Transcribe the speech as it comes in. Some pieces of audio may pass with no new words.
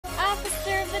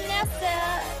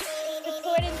Vanessa,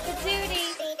 reporting for duty.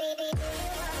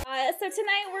 So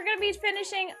tonight we're gonna be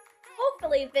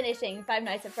hopefully finishing Five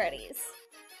Nights at Freddy's.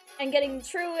 And getting the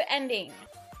true ending.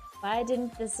 Why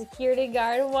didn't the security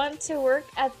guard want to work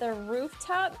at the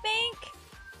rooftop bank?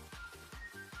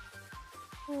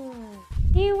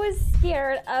 He was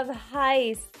scared of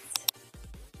heists.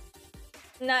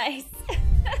 Nice.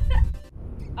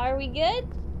 Are we good?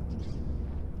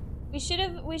 We should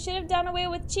have done away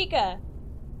with Chica.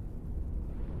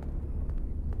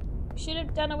 We should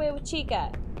have done away with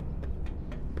Chica.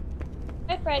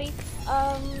 Hi, Freddy.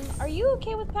 Are you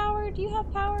okay with power? Do you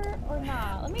have power or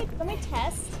not? Let me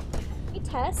test. Let me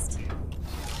test.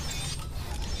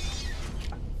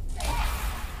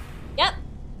 Yep.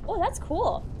 Oh, that's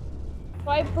cool.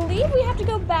 So I believe we have to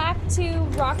go back to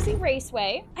Roxy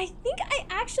Raceway. I think I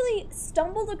actually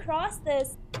stumbled across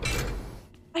this.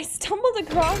 I stumbled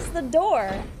across the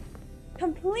door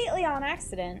completely on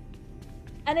accident.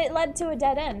 And it led to a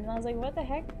dead end. And I was like, what the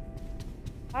heck?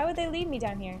 Why would they lead me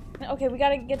down here? Okay, we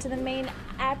gotta get to the main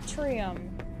atrium,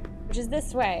 which is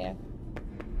this way.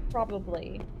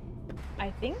 Probably.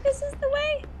 I think this is the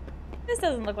way? This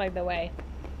doesn't look like the way.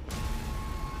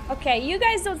 Okay, you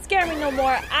guys don't scare me no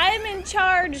more. I'm in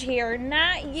charge here,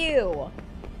 not you.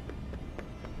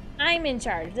 I'm in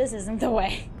charge. This isn't the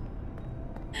way.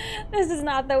 This is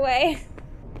not the way.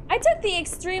 I took the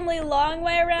extremely long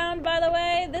way around, by the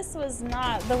way. This was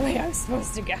not the way I was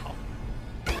supposed to go.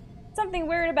 Something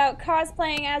weird about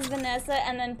cosplaying as Vanessa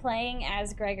and then playing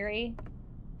as Gregory.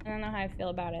 I don't know how I feel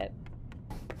about it.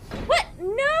 What?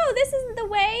 No, this isn't the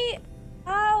way.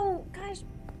 Oh, gosh.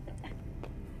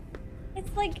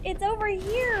 It's like, it's over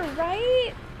here,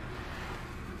 right?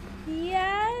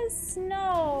 Yes,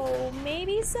 no,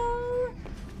 maybe so?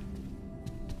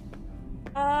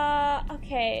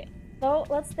 Okay. So,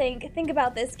 let's think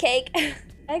about this, Cake.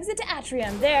 Exit to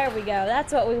Atrium, there we go,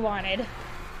 that's what we wanted.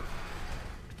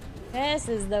 This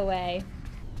is the way.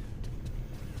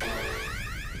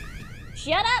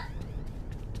 Shut up!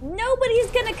 Nobody's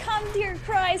gonna come to your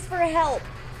cries for help.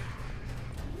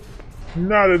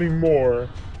 Not anymore.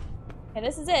 Okay,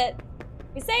 this is it.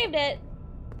 We saved it.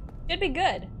 Should be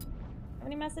good. How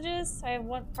many messages? I have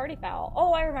one party foul.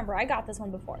 Oh, I remember. I got this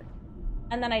one before.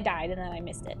 And then I died, and then I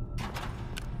missed it.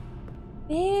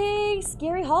 Big,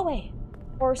 scary hallway.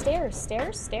 Or stairs.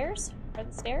 Stairs? Stairs? Are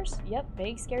the stairs? Yep,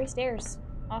 big, scary stairs.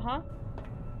 Uh-huh.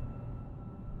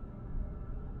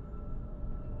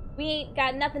 We ain't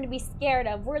got nothing to be scared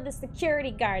of. We're the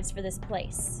security guards for this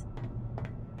place.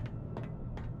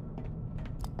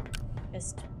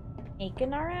 Just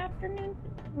making our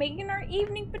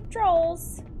evening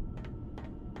patrols.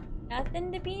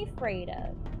 Nothing to be afraid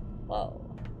of. Whoa.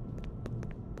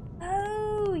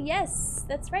 Oh, yes.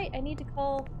 That's right. I need to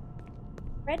call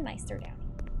Fredmeister down.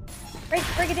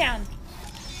 Break it down.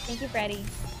 Thank you, Freddy.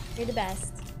 You're the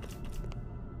best.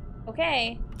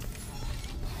 Okay.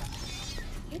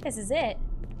 I think this is it.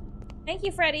 Thank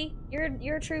you, Freddy.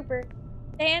 You're a trooper.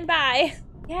 Stand by.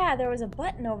 Yeah, there was a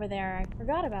button over there. I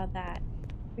forgot about that.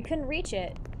 We couldn't reach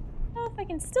it. I don't know if I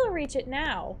can still reach it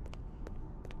now.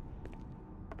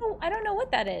 Oh, I don't know what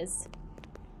that is.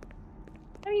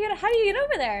 How do you get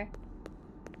over there?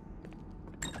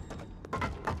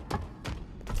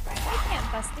 I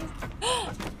can't bust these.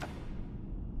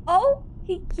 Oh,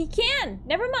 he can.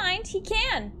 Never mind, he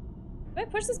can. Do I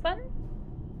push this button?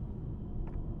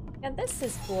 Yeah, this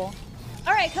is cool.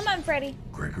 All right, come on, Freddy.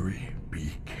 Gregory,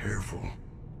 be careful.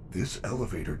 This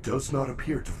elevator does not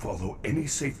appear to follow any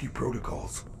safety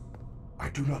protocols. I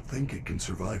do not think it can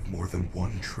survive more than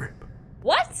one trip.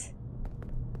 What?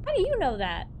 How do you know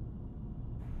that?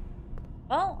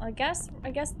 Well, I guess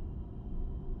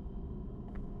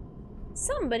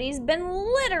somebody's been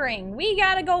littering. We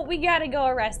gotta go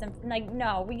arrest them. Like,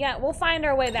 no, we'll find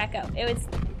our way back up.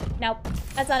 Nope,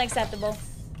 that's unacceptable.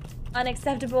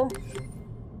 Unacceptable.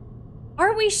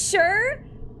 Are we sure?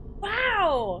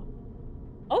 Wow.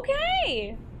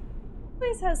 Okay. This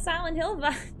place has Silent Hill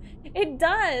vibe. It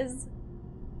does.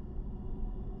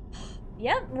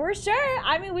 Yep, we're sure.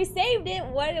 I mean, we saved it.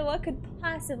 What could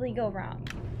possibly go wrong?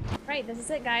 Right, this is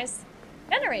it, guys.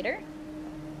 Generator.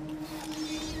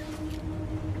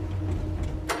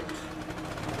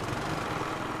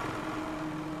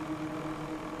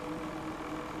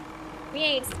 We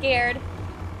ain't scared.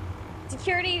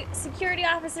 Security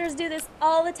officers do this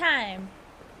all the time.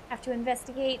 Have to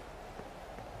investigate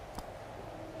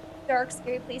dark,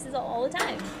 scary places all the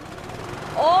time.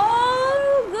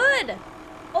 Oh, good.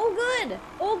 Oh, good.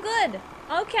 Oh, good.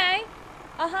 Okay.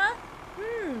 Uh-huh.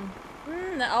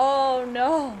 Oh,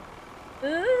 no.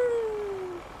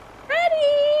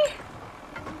 Freddy!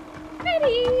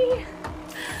 Freddy!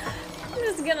 I'm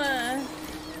just gonna...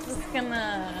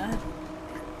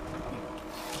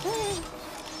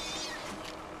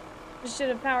 We should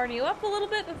have powered you up a little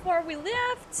bit before we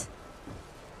left.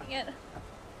 Dang it.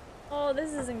 Oh,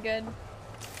 this isn't good.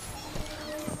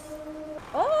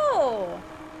 Oh!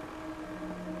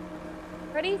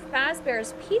 Freddy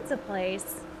Fazbear's Pizza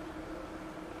Place.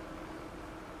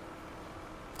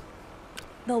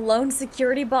 The lone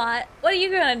security bot. What are you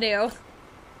gonna do?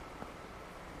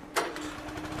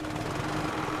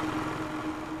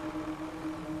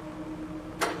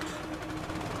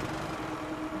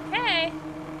 Okay.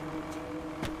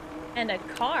 And a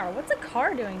car. What's a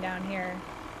car doing down here?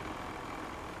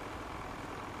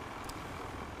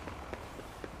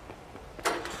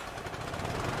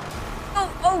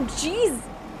 Oh, jeez!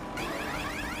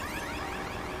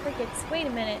 Crickets, wait a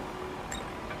minute.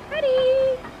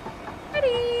 Freddy! Freddy,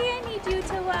 I need you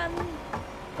to,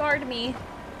 guard me.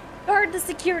 Guard the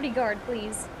security guard,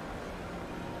 please.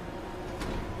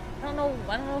 I don't know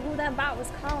who that bot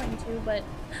was calling to, but...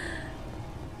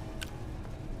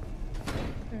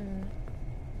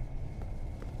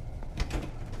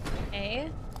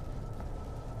 Okay.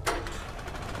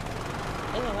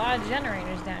 There's a lot of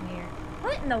generators down here.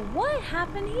 What in the what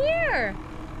happened here?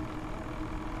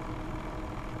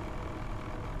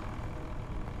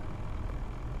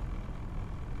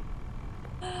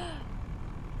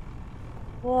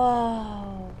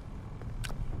 Whoa.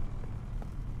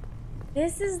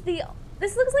 This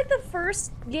looks like the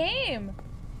first game.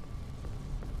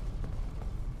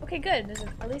 Okay, good.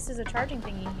 At least there's a charging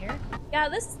thingy here. Yeah,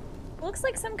 this looks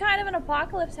like some kind of an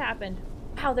apocalypse happened.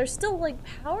 Wow, there's still like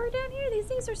power down here? These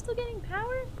things are still getting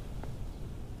power?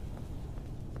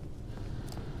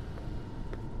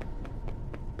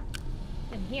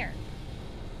 In here.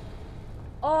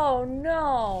 Oh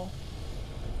no.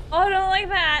 Oh, I don't like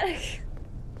that.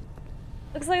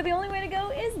 Looks like the only way to go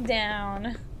is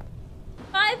down.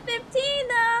 5:15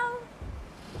 though.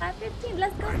 5:15.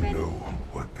 Let's go, Freddy. I know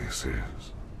what this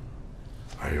is.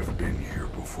 I have been here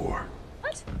before.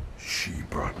 What? She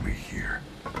brought me here.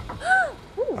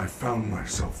 I found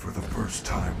myself for the first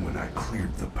time when I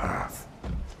cleared the path.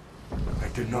 I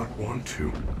did not want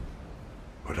to,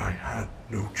 but I had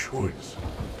no choice.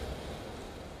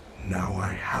 Now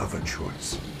I have a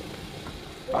choice.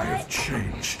 What? I have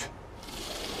changed.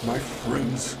 My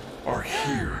friends are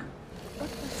here.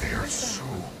 They are so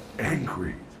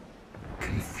angry,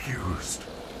 confused.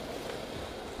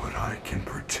 But I can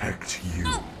protect you.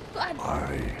 Oh, God.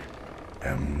 I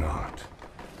am not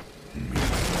me.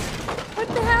 What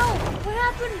the hell? What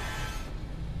happened?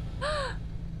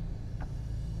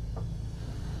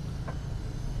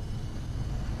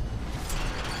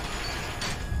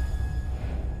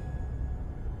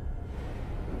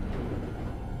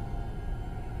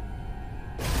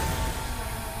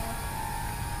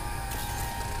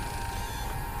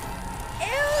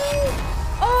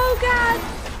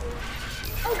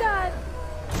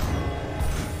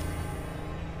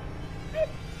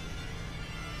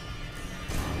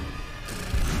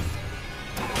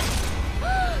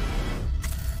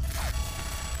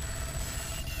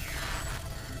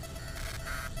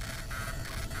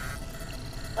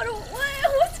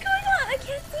 What's going on? I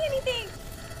can't see anything.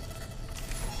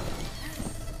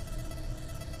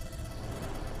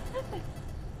 What happened?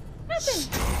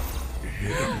 Stop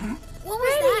him. What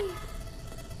was that?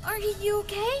 Are you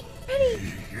okay? Freddy!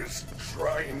 He is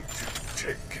trying to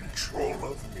take control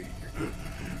of me.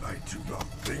 I do not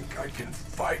think I can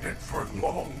fight it for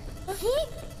long. He?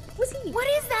 What's he? What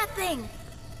is that thing?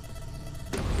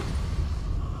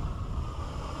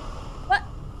 What?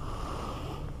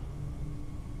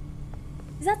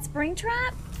 Is that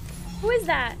Springtrap? Who is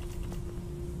that?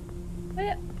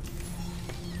 Wait.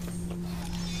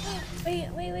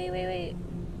 Wait.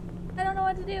 I don't know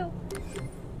what to do.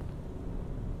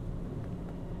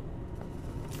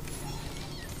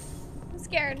 I'm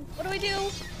scared. What do I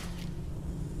do?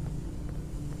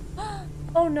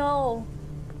 Oh no.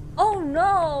 Oh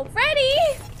no. Freddy!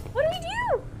 What do we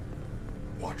do?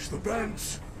 Watch the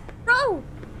vents. Bro!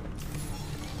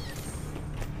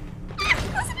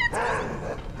 Close the vents!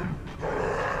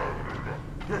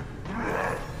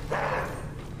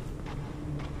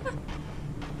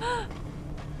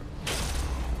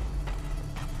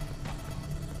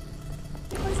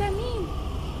 What does that mean?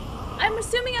 I'm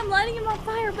assuming I'm lighting him on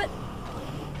fire, but...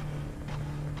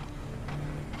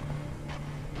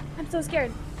 I'm so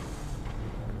scared.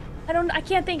 I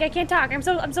can't think, I can't talk. I'm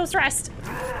so stressed.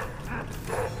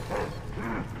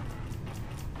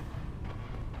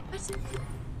 What?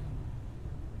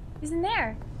 He's in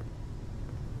there.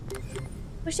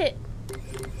 Push it.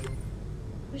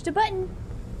 Push the button.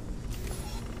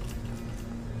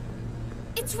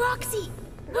 It's Roxy!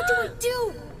 What do we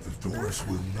do? The doors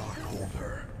will not hold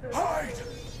her. Hide!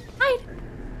 Hide!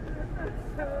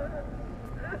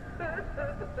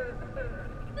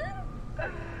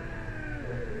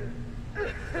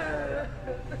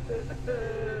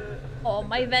 Oh,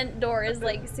 my vent door is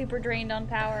like super drained on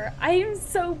power. I am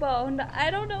so boned.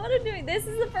 I don't know what I'm doing. This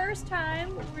is the first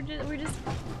time. We're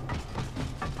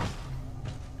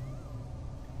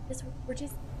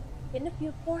just getting a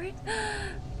feel for it.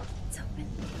 It's open.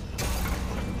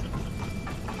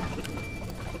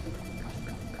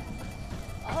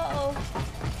 Uh-oh.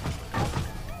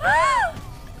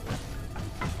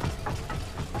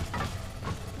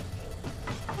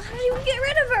 How do we get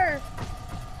rid of her?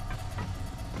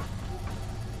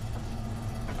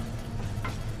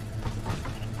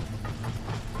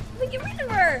 How do we get rid of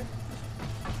her?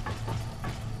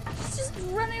 She's just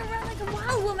running around like a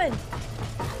wild woman.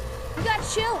 You got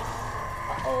chill.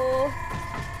 Uh-oh.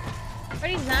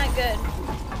 Freddy's not good.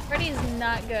 Freddy is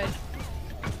not good.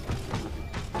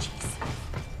 Jeez.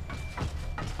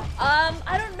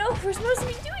 I don't know if we're supposed to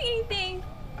be doing anything.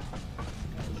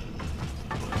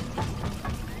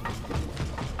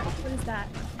 What is that?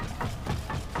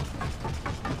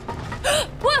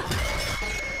 Whoa!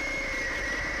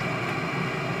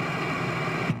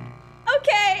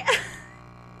 Okay.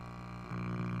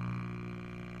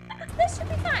 This should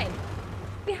be fine.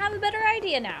 We have a better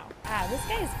idea now. Ah, this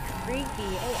guy's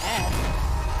freaky AF.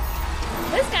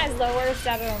 This guy's the worst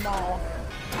out of them all.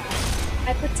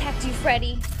 I protect you,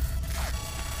 Freddy.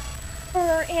 For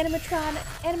our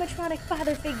animatronic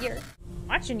father figure.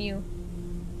 Watching you.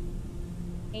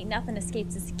 Ain't nothing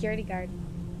escapes a security guard.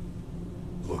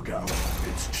 Look out.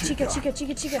 It's Chica. Chica.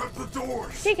 Shut the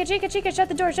doors. Chica, shut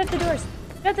the doors, shut the doors.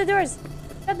 Shut the doors.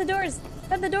 Shut the doors.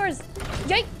 Shut the doors.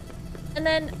 Yike! And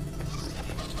then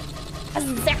a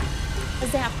zap. A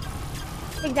zap.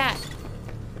 Take that.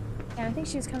 Yeah, I think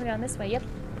she was coming down this way. Yep.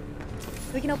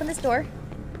 We can open this door.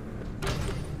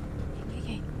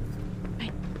 Okay.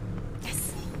 Right.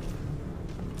 Yes.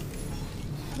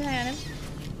 Keep an eye on him.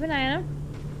 Keep an eye on him.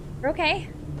 We're okay.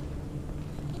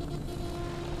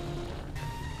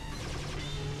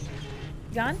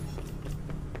 Gone?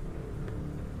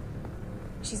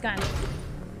 She's gone.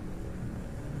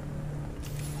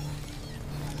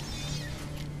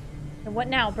 And what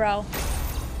now, bro?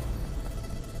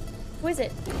 Who is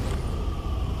it?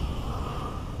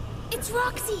 It's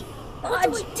Roxy! What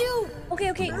do we do?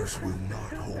 Okay. Doors will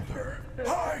not hold her.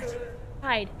 Hide!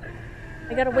 Hide.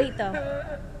 I gotta wait, though.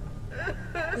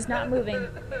 She's not moving.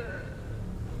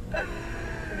 I'm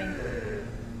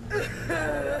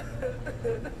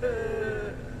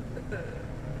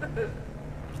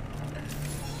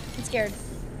scared.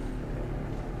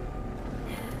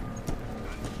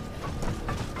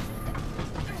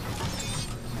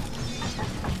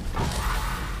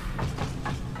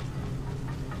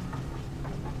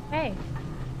 Hey.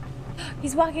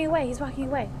 He's walking away. He's walking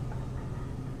away.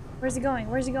 Where's he going?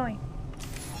 Where's he going?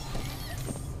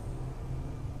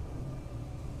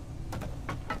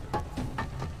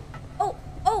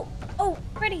 Oh,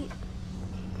 Freddy.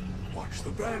 Watch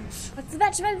the vents. What's the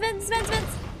vents? Vents.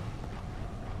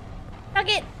 Tuck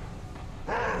it.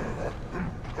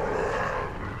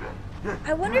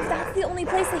 I wonder if that's the only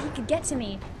place that he could get to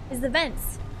me, is the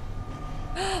vents.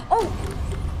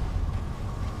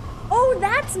 Oh,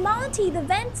 that's Monty. The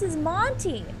vents is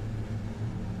Monty.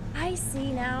 I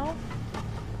see now.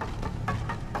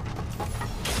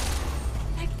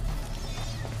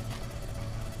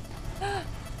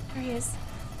 There he is.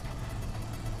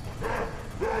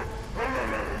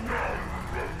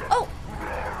 Oh!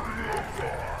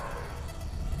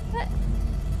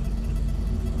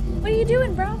 What are you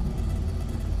doing, bro?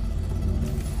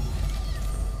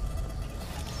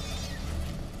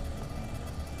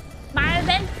 My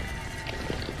vent.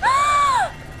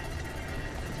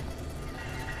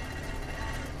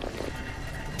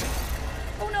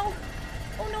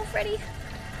 Oh no, Freddy.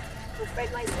 Oh,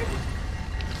 Fred Meister.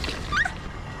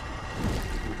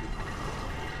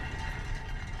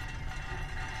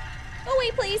 Go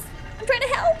away, please. I'm trying to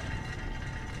help.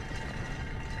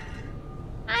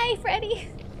 Hi, Freddy.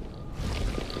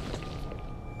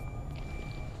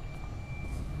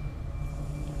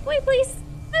 Go away, please.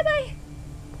 Bye-bye.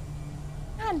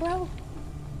 Come on, bro.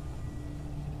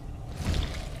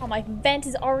 Oh, my vent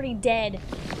is already dead.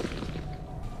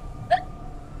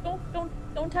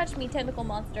 Don't touch me, tentacle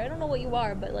monster. I don't know what you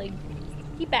are, but like,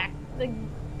 keep back. Like,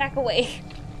 back away.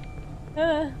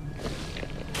 Okay.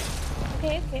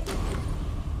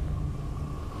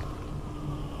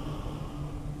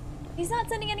 He's not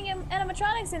sending any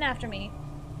animatronics in after me.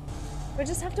 Do I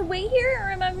just have to wait here, or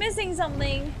am I missing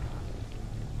something?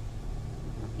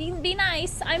 Be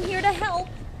nice. I'm here to help.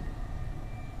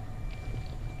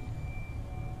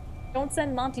 Don't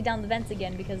send Monty down the vents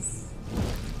again because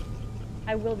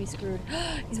I will be screwed.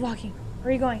 He's walking. Where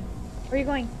are you going? Where are you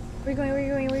going? Where are you going? Where are you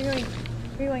going? Where are you going?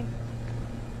 Where are you going?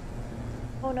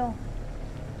 Oh no.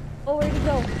 Oh, where'd he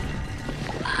go?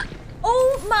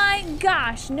 Oh my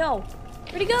gosh, no.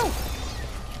 Where'd he go?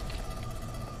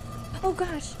 Oh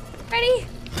gosh. Freddy!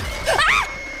 Ah!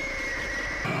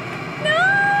 No!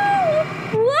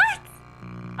 What?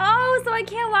 Oh, so I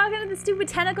can't walk into the stupid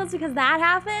tentacles because that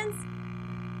happens?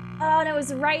 Oh, and it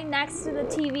was right next to the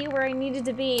TV where I needed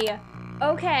to be.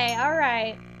 Okay,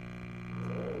 alright.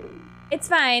 It's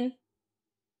fine.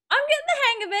 I'm getting the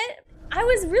hang of it. I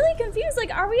was really confused.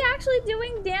 Like, are we actually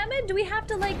doing damage? Do we have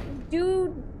to, like,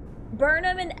 burn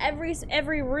them in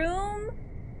every room?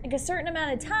 Like, a certain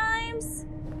amount of times?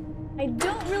 I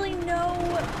don't really know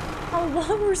how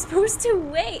long we're supposed to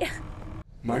wait.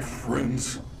 My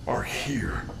friends are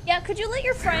here. Yeah, could you let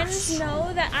your friends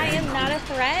know that I am not a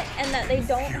threat and that they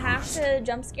don't have to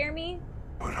jump scare me?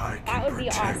 But I That can would be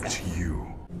protect awesome.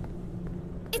 you.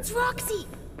 It's Roxy!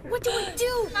 What do I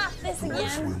do? Not this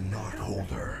Force again. will not hold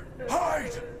her.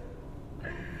 Hide!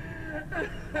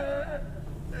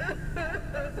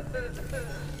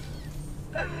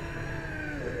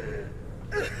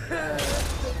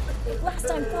 Last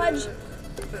time, Fudge.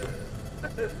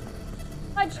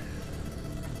 Fudge.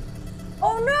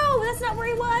 Oh no, that's not where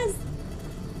he was.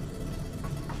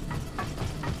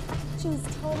 She's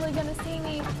totally gonna see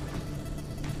me.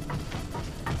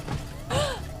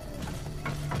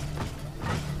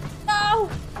 No!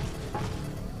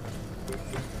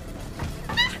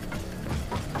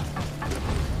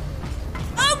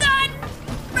 Oh god!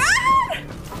 Ah!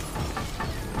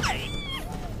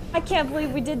 I can't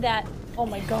believe we did that. Oh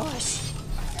my gosh.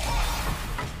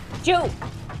 Joe,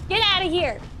 get out of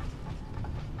here.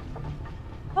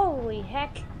 Holy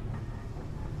heck.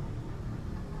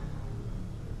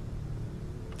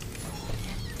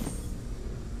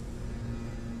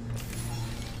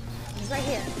 He's right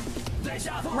here.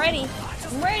 I'm ready.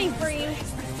 I'm ready for you.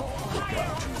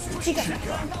 Chica.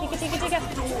 Chica, Chica, Chica.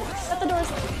 Shut the doors.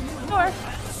 Door.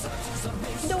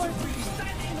 Door.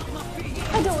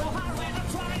 A door.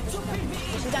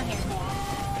 She's down here.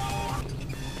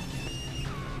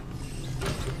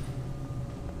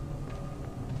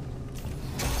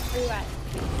 Where you at?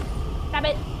 Stop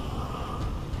it.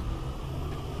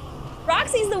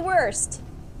 Roxy's the worst.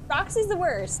 Roxy's the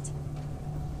worst.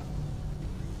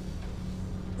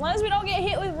 As long as we don't get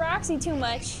hit with Roxy too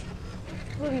much,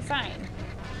 we'll be fine.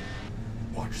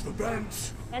 Watch the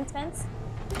vents. Vents, vents.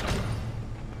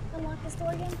 Unlock this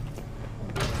door again.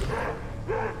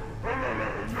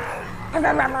 I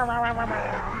don't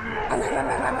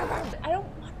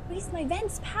want to waste my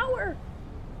vents power.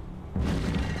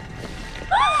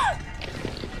 Ah!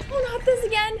 Oh, not this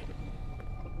again.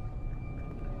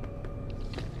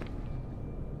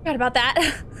 Forgot about that.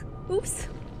 Oops.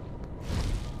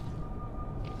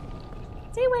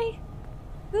 Stay away.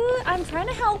 Good. I'm trying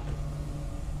to help.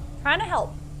 Trying to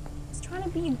help. Just trying to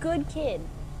be a good kid.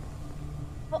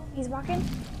 Oh, he's walking.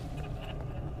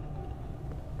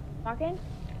 Walking.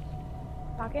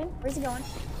 Walking. Where's he going?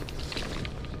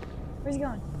 Where's he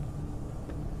going?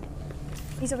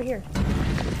 He's over here.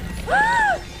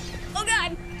 Ah! Oh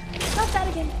god! Stop that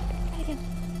again. That again.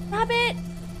 Stop it! I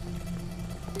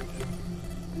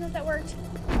don't know if that worked.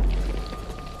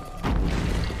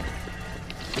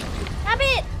 Stop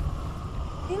it!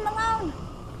 Leave him alone!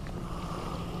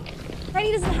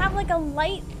 Freddy doesn't have like a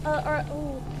light or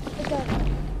oh, like a...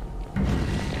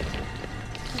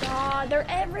 God, they're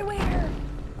everywhere!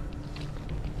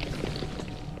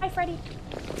 Hi, Freddy.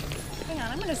 Hang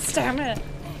on, I'm gonna zap it!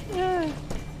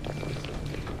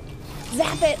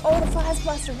 Oh, the flash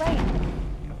blaster, right.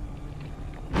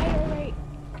 Right.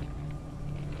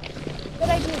 Good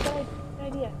idea, good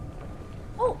idea.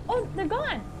 Oh, they're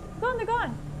gone! They're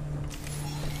gone.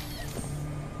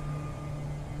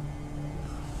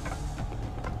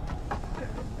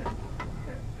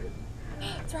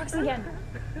 It's Roxy again.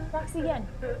 Roxy again.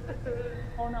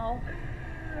 Oh no.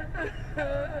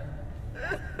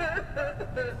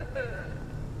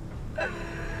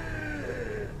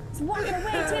 He's walking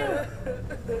away too.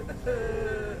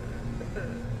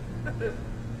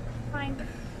 Fine.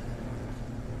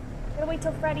 Gotta wait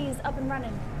till Freddy's up and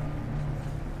running.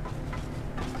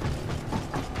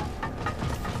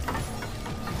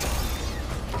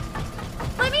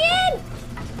 Let me in!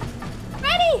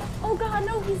 Freddy! Oh god,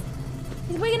 no, he's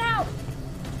wigging out.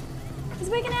 He's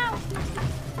wigging out.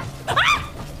 Ah!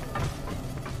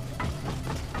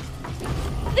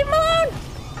 Leave him alone!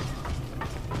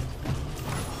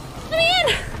 Let me in!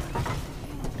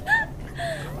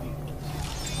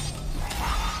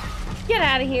 get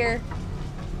out of here.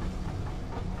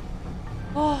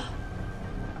 Oh.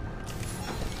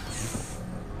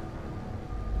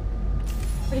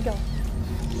 Where'd he go?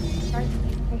 Alright,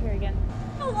 right here again.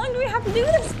 How long do we have to do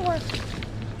this for?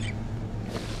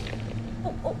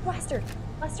 Oh, oh, blaster.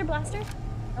 Blaster, blaster?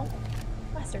 No.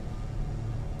 Blaster.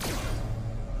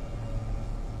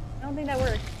 I don't think that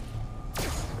worked.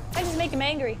 I just make him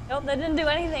angry. Nope, that didn't do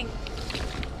anything.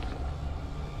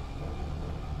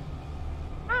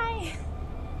 Hi.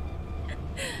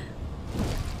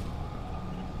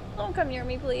 Don't come near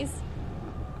me, please.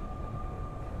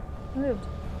 He moved.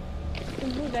 He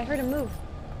moved. I heard him move.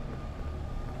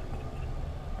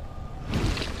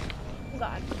 Oh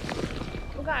god.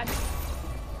 Oh god.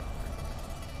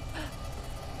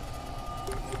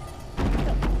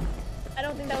 No. I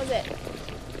don't think that was it.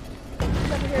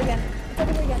 It's over here again. It's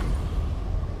over here again.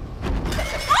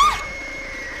 Ah!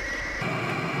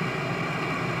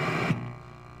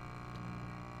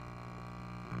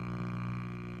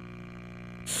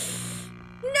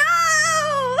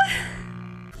 No!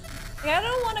 Like, I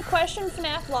don't want to question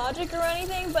FNAF logic or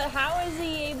anything, but how is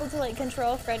he able to like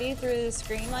control Freddy through the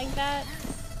screen like that?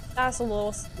 That's a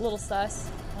little sus,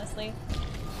 honestly.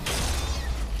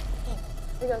 Oh,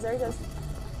 there he goes, there he goes.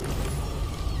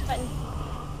 Button.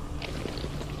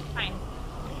 Fine.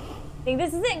 I think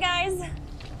this is it, guys.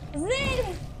 This is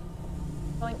it.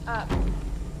 Going up.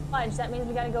 Fudge, that means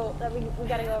we gotta go, we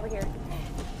gotta go over here.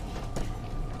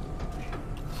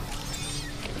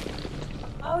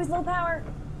 Oh, he's low power.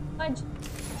 Fudge.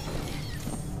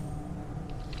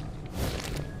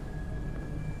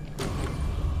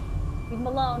 Leave him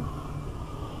alone.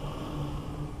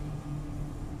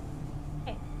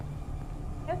 Okay.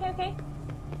 Okay, okay.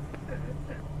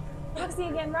 Roxy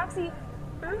again, Roxy.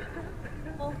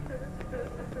 Oh.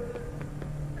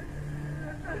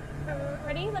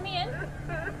 Ready? Let me in.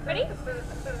 Ready?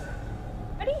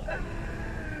 Ready?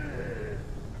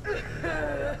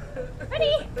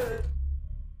 Ready?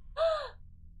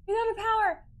 He's out of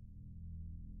power.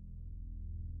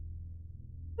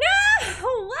 No!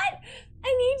 What? I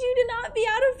need you to not be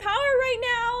out of power right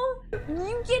now.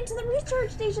 You get to the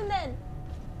recharge station then.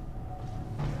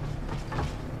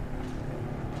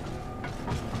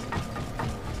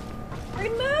 We're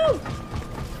gonna move.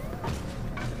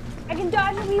 I can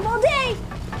dodge and weave all day.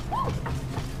 Woo.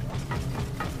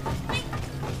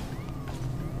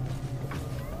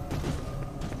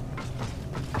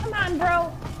 Come on,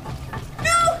 bro.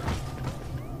 No!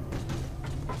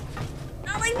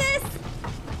 Not like this.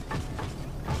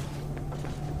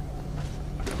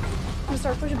 I'm gonna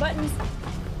start pushing buttons.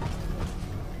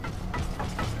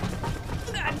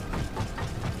 Oh god.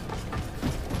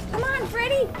 Come on,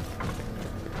 Freddy.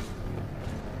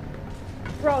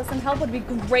 Bro, some help would be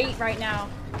great right now.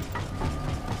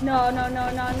 No, no,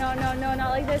 no, no, no, no, no, not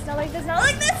like this, not like this, not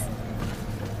like this!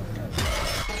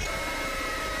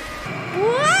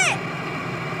 What?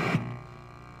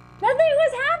 Nothing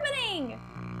was happening!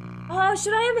 Oh,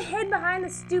 should I have hid behind the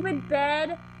stupid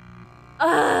bed?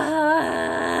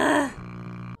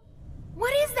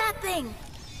 What is that thing?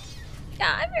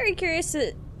 Yeah, I'm very curious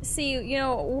to see, you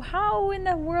know, how in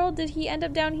the world did he end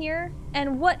up down here?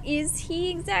 And what is he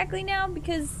exactly now?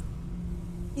 Because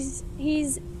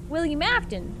he's William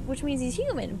Afton, which means he's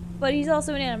human, but he's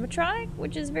also an animatronic,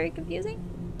 which is very confusing.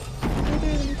 Let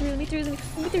me through, let me through, let me through,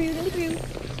 let me through, let me through.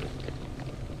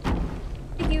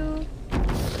 Thank you.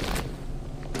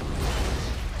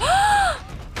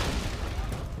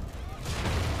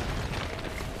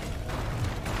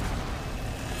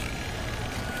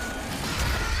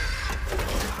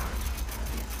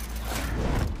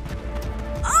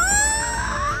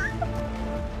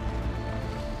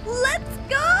 Let's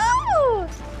go!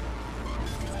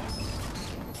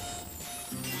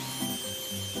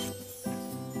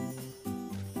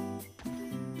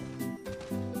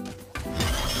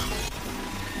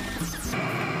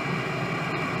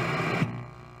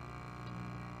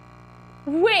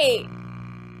 Wait.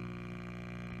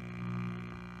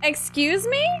 Excuse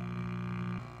me?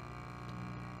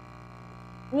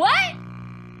 What?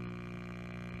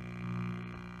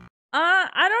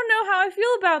 I don't know how I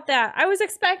feel about that. I was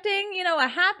expecting, you know, a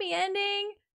happy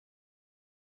ending.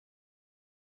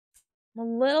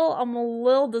 I'm a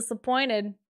little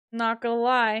disappointed. Not gonna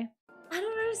lie. I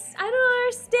don't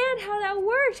understand how that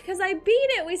worked, because I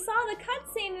beat it. We saw the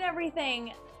cutscene and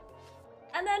everything.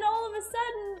 And then all of a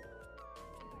sudden,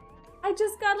 I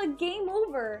just got a game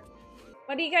over.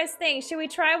 What do you guys think? Should we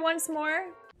try once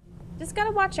more? Just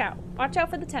gotta watch out. Watch out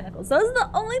for the tentacles. Those are the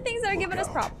only things that are giving us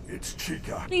problems. It's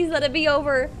Chica. Please let it be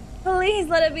over. Please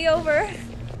let it be over.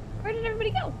 Where did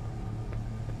everybody go?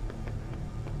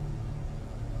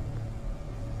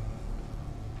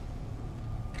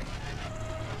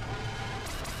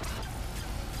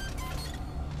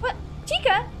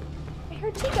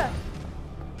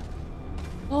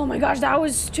 Oh my gosh, that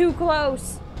was too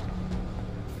close.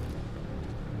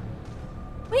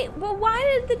 Wait, but why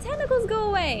did the tentacles go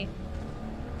away?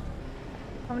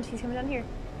 He's coming down here.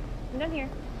 Come down here.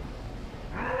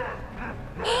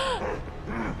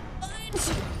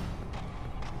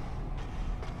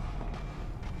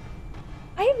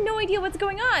 I have no idea what's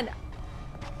going on.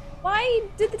 Why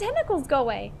did the tentacles go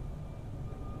away?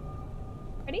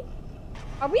 Ready?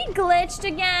 Are we glitched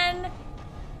again?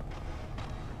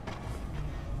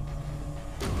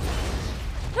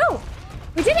 No!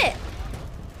 We did it!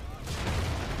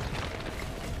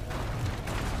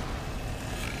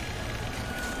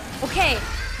 Okay,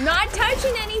 not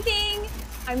touching anything.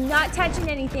 I'm not touching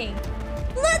anything.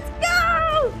 Let's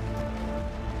go!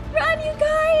 Run, you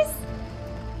guys!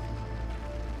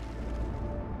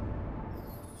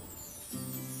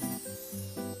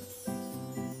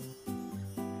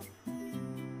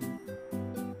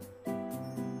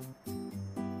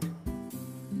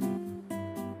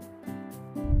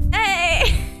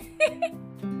 Hey!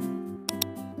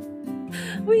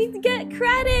 We get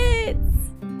credits!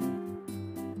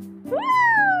 Woo!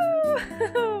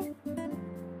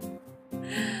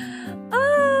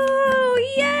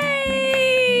 Oh,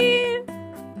 yay!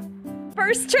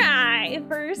 First try,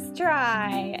 first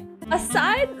try.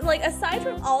 Aside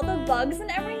from all the bugs and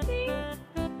everything,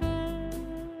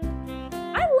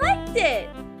 I liked it.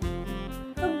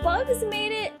 The bugs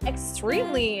made it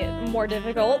extremely more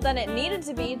difficult than it needed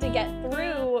to be to get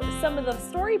through some of the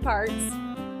story parts.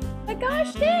 But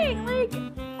gosh dang, like,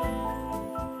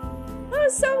 that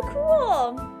was so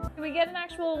cool. Do we get an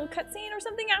actual cutscene or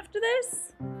something after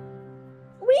this?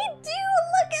 We do!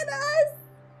 Look at us!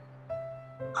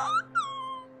 Oh.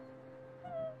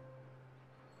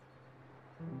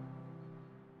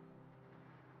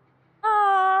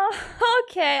 Oh,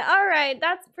 okay, alright,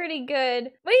 that's pretty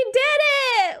good. We did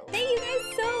it! Thank you guys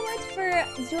so much for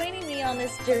joining me on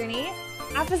this journey.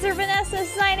 Officer Vanessa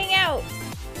signing out.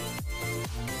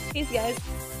 Peace, guys.